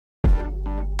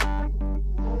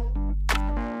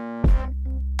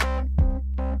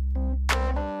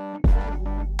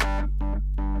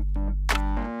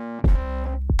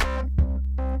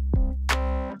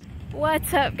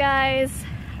What's up, guys?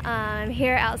 I'm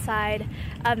here outside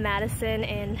of Madison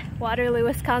in Waterloo,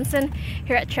 Wisconsin,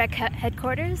 here at Trek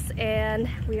headquarters, and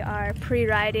we are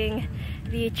pre-riding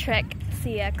the Trek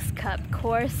CX Cup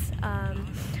course.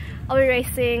 I'll be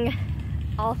racing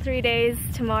all 3 days,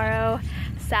 tomorrow,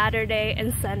 Saturday,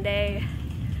 and Sunday.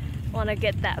 Want to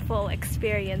get that full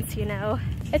experience, you know.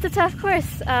 It's a tough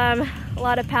course, a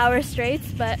lot of power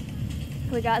straights, but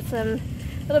we got a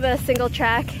little bit of single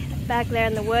track back there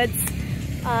in the woods.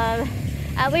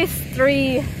 At least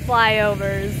 3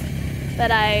 flyovers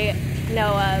that I know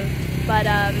of, but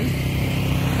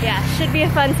yeah, should be a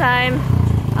fun time.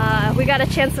 We got a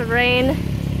chance of rain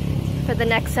for the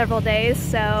next several days,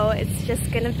 so it's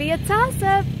just gonna be a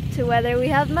toss-up to whether we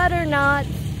have mud or not.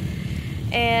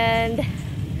 And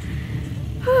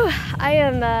whew,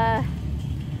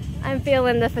 I'm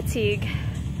feeling the fatigue,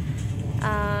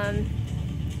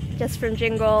 just from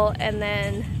Jingle and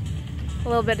then a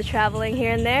little bit of traveling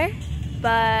here and there.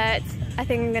 But I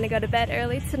think I'm gonna go to bed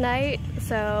early tonight,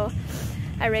 so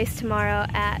I race tomorrow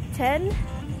at 10.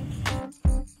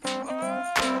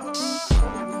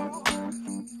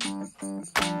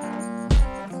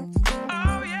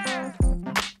 Oh yeah.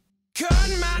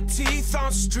 Cutting my teeth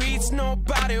on streets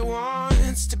nobody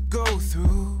wants to go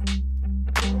through.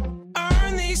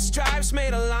 Earn these stripes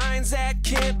made of lines that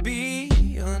can't be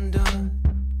undone.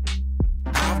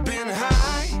 I've been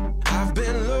high, I've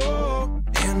been low,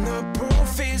 and the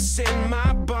proof is in